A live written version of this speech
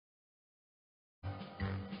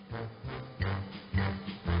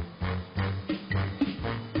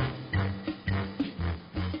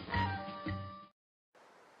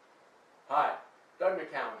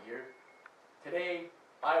mckown here. Today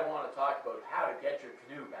I want to talk about how to get your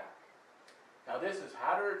canoe back. Now this is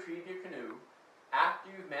how to retrieve your canoe after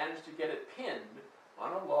you've managed to get it pinned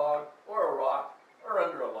on a log or a rock or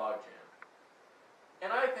under a log jam.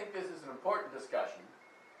 And I think this is an important discussion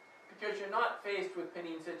because you're not faced with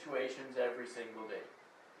pinning situations every single day.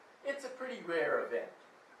 It's a pretty rare event.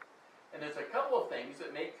 And there's a couple of things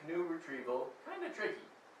that make canoe retrieval kind of tricky.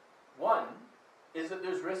 One is that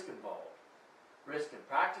there's risk involved. Risk in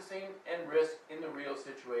practicing and risk in the real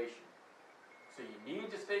situation. So you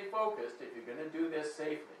need to stay focused if you're going to do this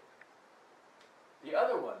safely. The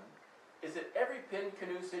other one is that every pinned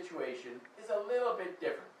canoe situation is a little bit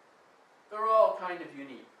different. They're all kind of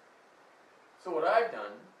unique. So what I've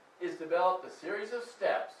done is developed a series of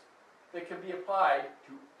steps that can be applied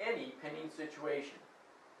to any pinning situation.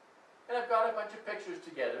 And I've got a bunch of pictures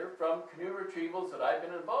together from canoe retrievals that I've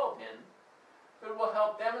been involved in that will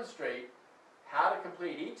help demonstrate how to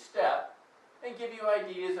complete each step and give you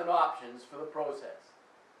ideas and options for the process.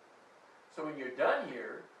 So when you're done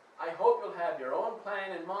here, I hope you'll have your own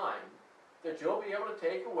plan in mind that you'll be able to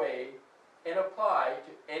take away and apply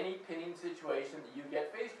to any pinning situation that you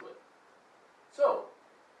get faced with. So,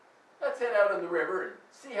 let's head out on the river and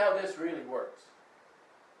see how this really works.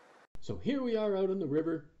 So here we are out on the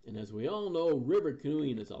river, and as we all know, river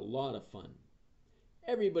canoeing is a lot of fun.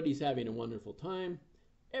 Everybody's having a wonderful time,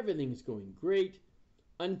 everything's going great,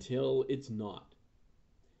 until it's not.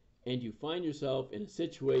 And you find yourself in a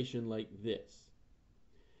situation like this.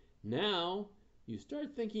 Now, you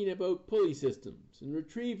start thinking about pulley systems and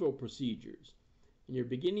retrieval procedures, and you're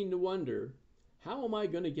beginning to wonder, how am I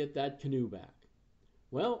going to get that canoe back?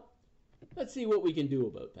 Well, let's see what we can do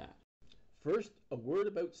about that. First, a word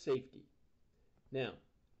about safety. Now,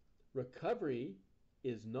 recovery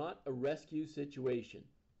is not a rescue situation.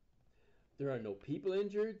 There are no people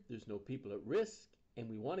injured, there's no people at risk, and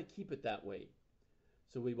we want to keep it that way.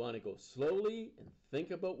 So we want to go slowly and think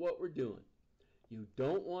about what we're doing. You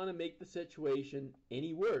don't want to make the situation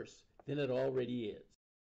any worse than it already is.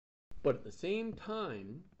 But at the same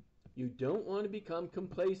time, you don't want to become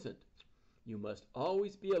complacent. You must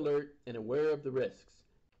always be alert and aware of the risks.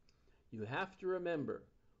 You have to remember,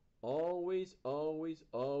 always, always,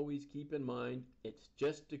 always keep in mind, it's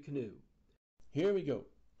just a canoe. Here we go.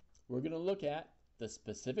 We're going to look at the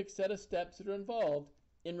specific set of steps that are involved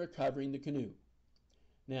in recovering the canoe.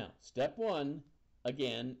 Now, step one,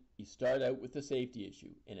 again, you start out with the safety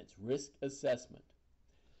issue, and it's risk assessment.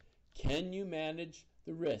 Can you manage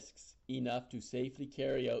the risks enough to safely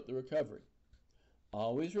carry out the recovery?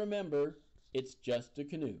 Always remember, it's just a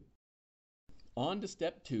canoe. On to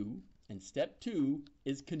step two, and step two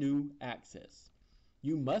is canoe access.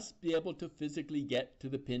 You must be able to physically get to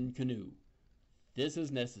the pinned canoe. This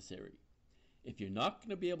is necessary. If you're not going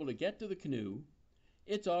to be able to get to the canoe,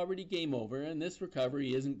 it's already game over and this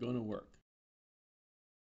recovery isn't going to work.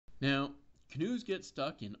 Now, canoes get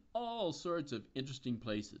stuck in all sorts of interesting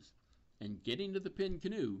places, and getting to the pinned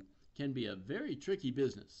canoe can be a very tricky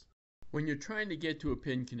business. When you're trying to get to a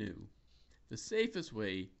pinned canoe, the safest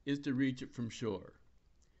way is to reach it from shore.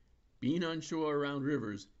 Being on shore around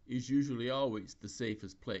rivers is usually always the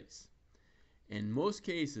safest place. In most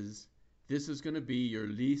cases, this is going to be your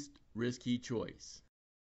least risky choice.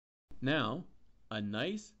 Now, a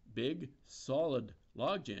nice, big, solid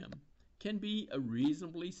log jam can be a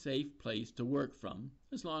reasonably safe place to work from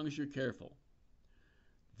as long as you're careful.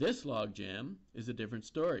 This log jam is a different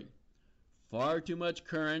story. Far too much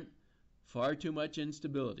current, far too much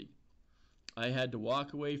instability. I had to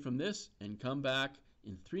walk away from this and come back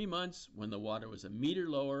in 3 months when the water was a meter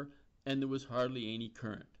lower and there was hardly any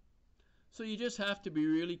current. So you just have to be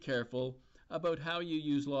really careful about how you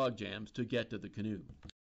use log jams to get to the canoe.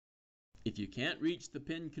 If you can't reach the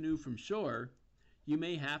pinned canoe from shore, you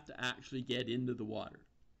may have to actually get into the water.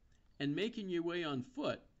 And making your way on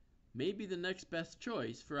foot may be the next best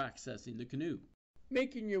choice for accessing the canoe.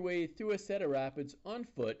 Making your way through a set of rapids on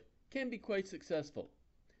foot can be quite successful.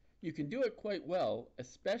 You can do it quite well,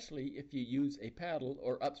 especially if you use a paddle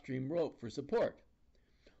or upstream rope for support.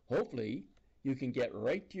 Hopefully, you can get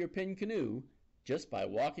right to your pinned canoe just by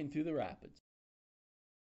walking through the rapids.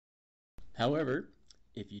 However,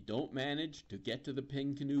 if you don't manage to get to the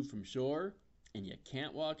pinned canoe from shore and you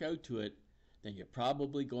can't walk out to it, then you're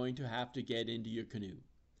probably going to have to get into your canoe.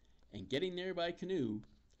 And getting there by canoe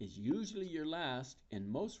is usually your last and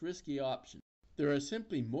most risky option. There are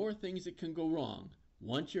simply more things that can go wrong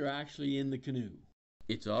once you're actually in the canoe.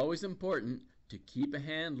 It's always important to keep a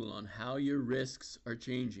handle on how your risks are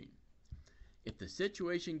changing. If the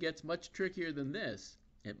situation gets much trickier than this,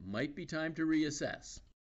 it might be time to reassess.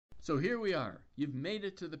 So here we are. You've made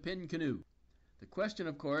it to the pinned canoe. The question,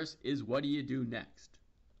 of course, is what do you do next?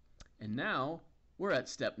 And now we're at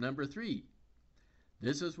step number 3.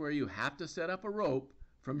 This is where you have to set up a rope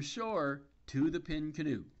from shore to the pin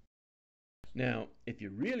canoe. Now, if you're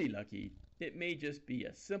really lucky, it may just be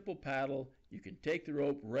a simple paddle. You can take the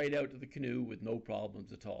rope right out to the canoe with no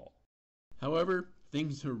problems at all. However,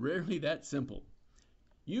 things are rarely that simple.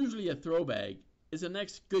 Usually a throw bag is the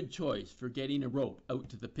next good choice for getting a rope out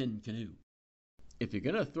to the pin canoe. If you're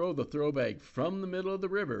going to throw the throw bag from the middle of the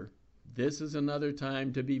river, this is another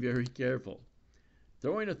time to be very careful.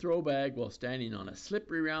 Throwing a throw bag while standing on a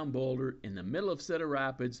slippery round boulder in the middle of a set of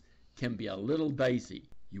rapids can be a little dicey.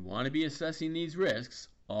 You want to be assessing these risks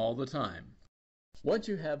all the time. Once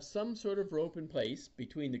you have some sort of rope in place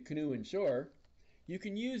between the canoe and shore, you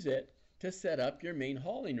can use it to set up your main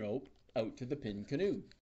hauling rope out to the pin canoe.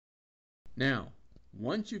 Now,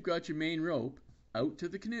 once you've got your main rope out to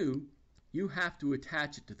the canoe, you have to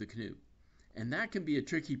attach it to the canoe, and that can be a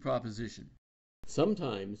tricky proposition.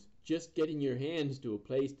 Sometimes just getting your hands to a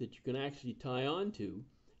place that you can actually tie on to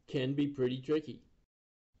can be pretty tricky.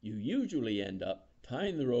 You usually end up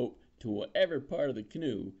tying the rope to whatever part of the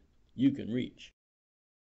canoe you can reach.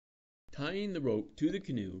 Tying the rope to the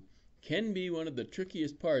canoe can be one of the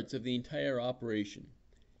trickiest parts of the entire operation.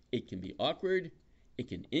 It can be awkward, it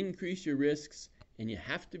can increase your risks, and you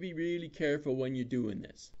have to be really careful when you're doing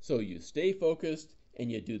this. So you stay focused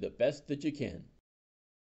and you do the best that you can.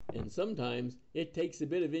 And sometimes it takes a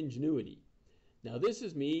bit of ingenuity. Now this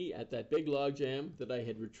is me at that big log jam that I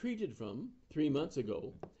had retreated from 3 months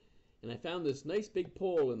ago, and I found this nice big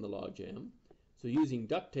pole in the log jam. So using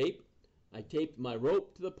duct tape, I taped my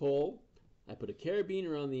rope to the pole, I put a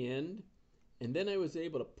carabiner on the end, and then I was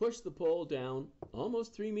able to push the pole down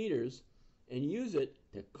almost 3 meters and use it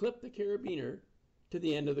to clip the carabiner to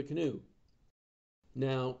the end of the canoe.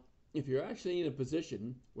 Now, if you're actually in a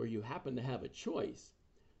position where you happen to have a choice,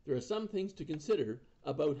 there are some things to consider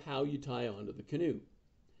about how you tie onto the canoe.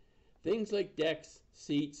 Things like decks,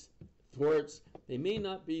 seats, thwarts, they may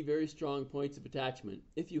not be very strong points of attachment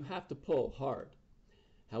if you have to pull hard.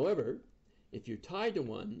 However, if you're tied to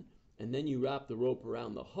one and then you wrap the rope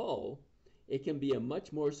around the hull, it can be a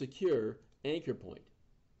much more secure anchor point.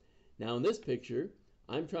 Now in this picture,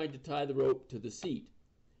 I'm trying to tie the rope to the seat,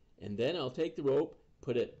 and then I'll take the rope,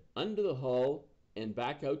 put it under the hull and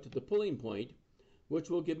back out to the pulling point, which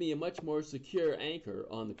will give me a much more secure anchor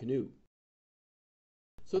on the canoe.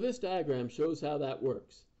 So this diagram shows how that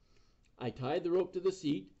works. I tied the rope to the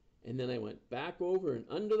seat, and then I went back over and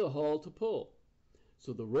under the hull to pull.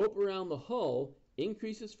 So the rope around the hull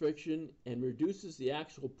increases friction and reduces the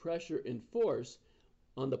actual pressure and force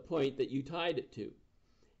on the point that you tied it to.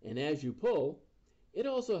 And as you pull, it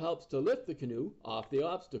also helps to lift the canoe off the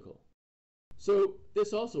obstacle. So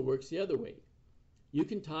this also works the other way. You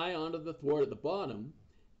can tie onto the thwart at the bottom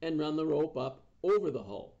and run the rope up over the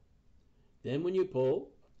hull. Then when you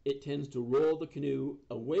pull, it tends to roll the canoe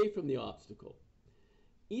away from the obstacle.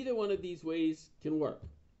 Either one of these ways can work.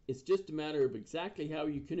 It's just a matter of exactly how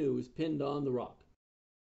your canoe is pinned on the rock.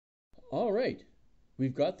 All right,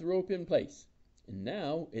 we've got the rope in place. And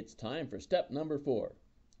now it's time for step number 4.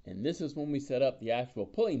 And this is when we set up the actual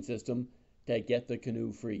pulling system to get the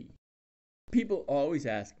canoe free. People always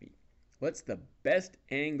ask me, what's the best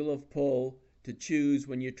angle of pull to choose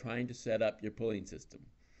when you're trying to set up your pulling system?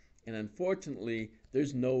 And unfortunately,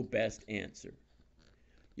 there's no best answer.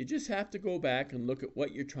 You just have to go back and look at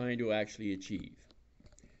what you're trying to actually achieve.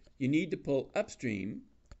 You need to pull upstream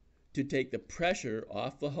to take the pressure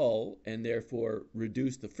off the hull and therefore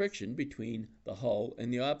reduce the friction between the hull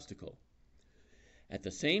and the obstacle. At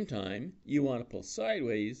the same time, you want to pull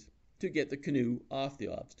sideways to get the canoe off the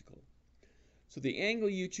obstacle. So the angle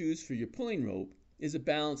you choose for your pulling rope is a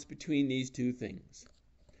balance between these two things.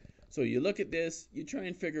 So you look at this, you try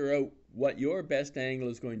and figure out what your best angle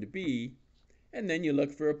is going to be, and then you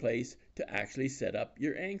look for a place to actually set up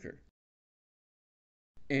your anchor.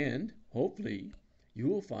 And hopefully you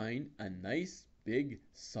will find a nice big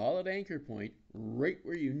solid anchor point right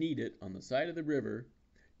where you need it on the side of the river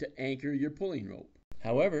to anchor your pulling rope.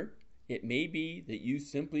 However, it may be that you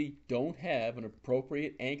simply don't have an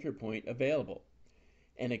appropriate anchor point available,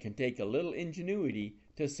 and it can take a little ingenuity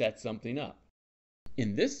to set something up.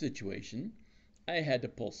 In this situation, I had to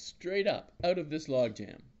pull straight up out of this log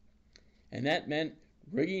jam, and that meant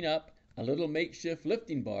rigging up a little makeshift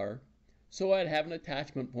lifting bar so I'd have an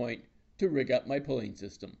attachment point to rig up my pulling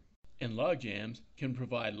system. And log jams can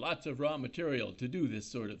provide lots of raw material to do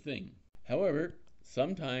this sort of thing. However,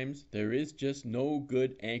 sometimes there is just no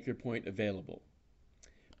good anchor point available.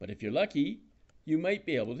 But if you're lucky, you might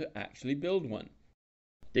be able to actually build one.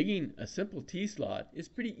 Digging a simple T-slot is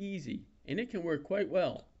pretty easy and it can work quite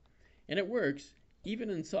well. And it works even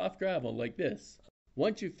in soft gravel like this.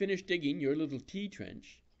 Once you've finished digging your little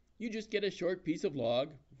T-trench, you just get a short piece of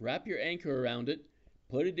log, wrap your anchor around it,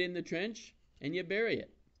 put it in the trench, and you bury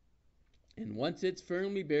it. And once it's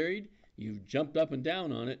firmly buried, you've jumped up and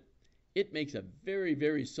down on it, it makes a very,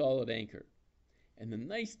 very solid anchor. And the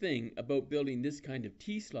nice thing about building this kind of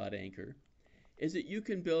T-slot anchor is that you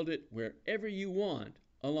can build it wherever you want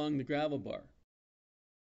along the gravel bar.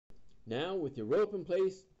 Now, with your rope in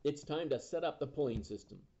place, it's time to set up the pulling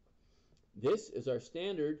system. This is our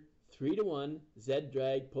standard 3-to-1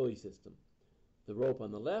 Z-drag pulley system. The rope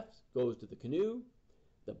on the left goes to the canoe,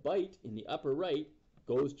 the bight in the upper right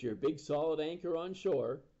goes to your big solid anchor on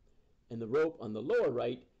shore, and the rope on the lower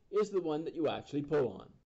right is the one that you actually pull on.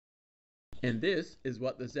 And this is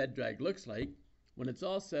what the Z-drag looks like when it's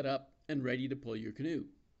all set up and ready to pull your canoe.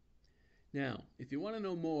 Now, if you want to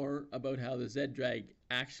know more about how the Z-drag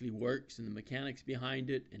actually works and the mechanics behind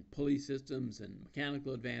it and pulley systems and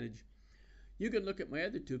mechanical advantage, you can look at my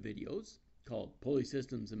other two videos called Pulley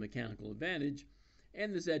Systems and Mechanical Advantage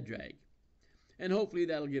and the Z-drag. And hopefully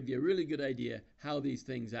that'll give you a really good idea how these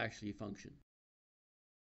things actually function.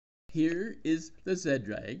 Here is the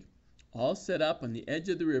Z-drag, all set up on the edge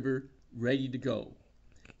of the river, ready to go.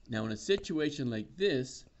 Now in a situation like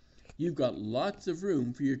this, you've got lots of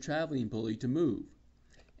room for your traveling pulley to move.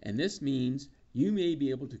 And this means you may be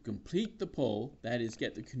able to complete the pull, that is,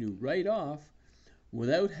 get the canoe right off,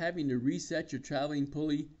 without having to reset your traveling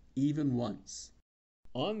pulley even once.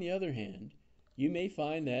 On the other hand, you may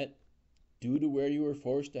find that, due to where you were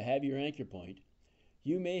forced to have your anchor point,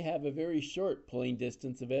 you may have a very short pulling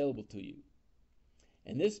distance available to you.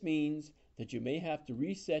 And this means that you may have to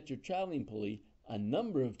reset your traveling pulley a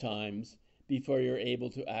number of times before you're able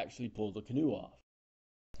to actually pull the canoe off.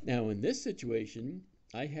 Now in this situation,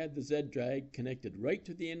 I had the Z-drag connected right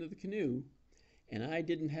to the end of the canoe, and I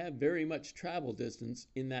didn't have very much travel distance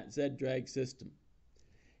in that Z-drag system.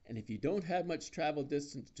 And if you don't have much travel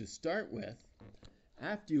distance to start with,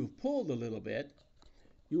 after you've pulled a little bit,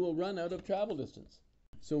 you will run out of travel distance.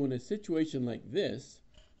 So in a situation like this,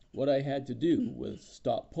 what I had to do was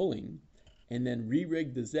stop pulling and then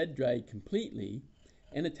re-rig the Z-drag completely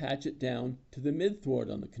and attach it down to the mid-thwart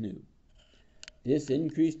on the canoe. This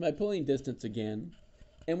increased my pulling distance again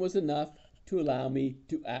and was enough to allow me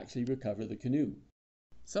to actually recover the canoe.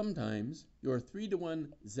 Sometimes your 3-to-1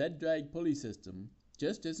 Z-drag pulley system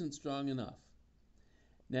just isn't strong enough.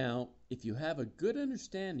 Now, if you have a good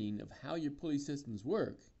understanding of how your pulley systems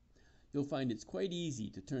work, you'll find it's quite easy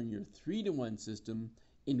to turn your 3-to-1 system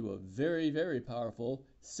into a very, very powerful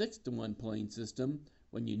 6-to-1 pulling system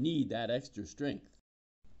when you need that extra strength.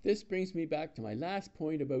 This brings me back to my last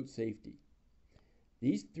point about safety.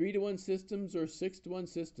 These 3-to-1 systems or 6-to-1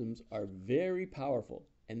 systems are very powerful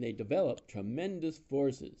and they develop tremendous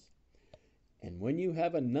forces. And when you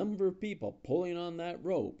have a number of people pulling on that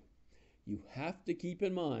rope, you have to keep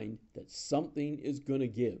in mind that something is going to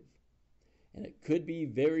give. And it could be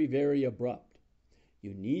very, very abrupt.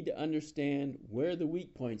 You need to understand where the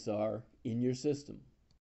weak points are in your system.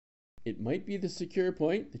 It might be the secure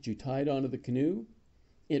point that you tied onto the canoe.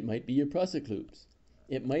 It might be your prusik loops.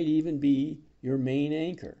 It might even be your main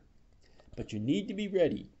anchor. But you need to be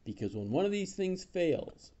ready, because when one of these things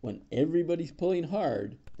fails, when everybody's pulling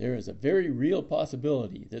hard, there is a very real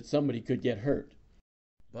possibility that somebody could get hurt.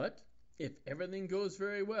 But if everything goes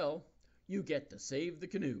very well, you get to save the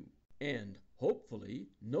canoe. And hopefully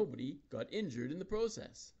nobody got injured in the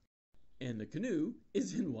process. And the canoe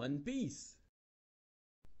is in one piece.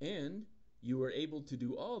 And you were able to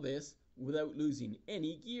do all this without losing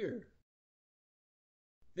any gear.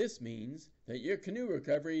 This means that your canoe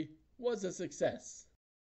recovery was a success.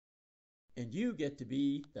 And you get to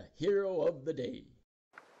be the hero of the day.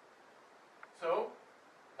 So,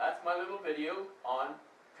 that's my little video on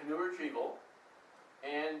canoe retrieval.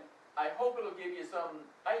 And I hope it'll give you some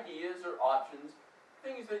ideas or options,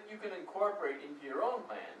 things that you can incorporate into your own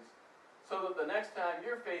plans, so that the next time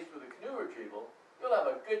you're faced with a canoe retrieval, you'll have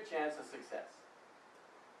a good chance of success.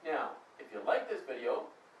 Now, if you like this video,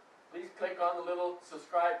 please click on the little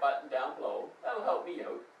subscribe button down below. That'll help me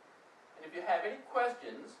out. And if you have any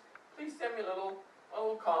questions, please send me a little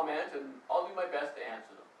comment and I'll do my best to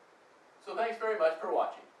answer them. So thanks very much for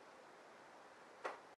watching.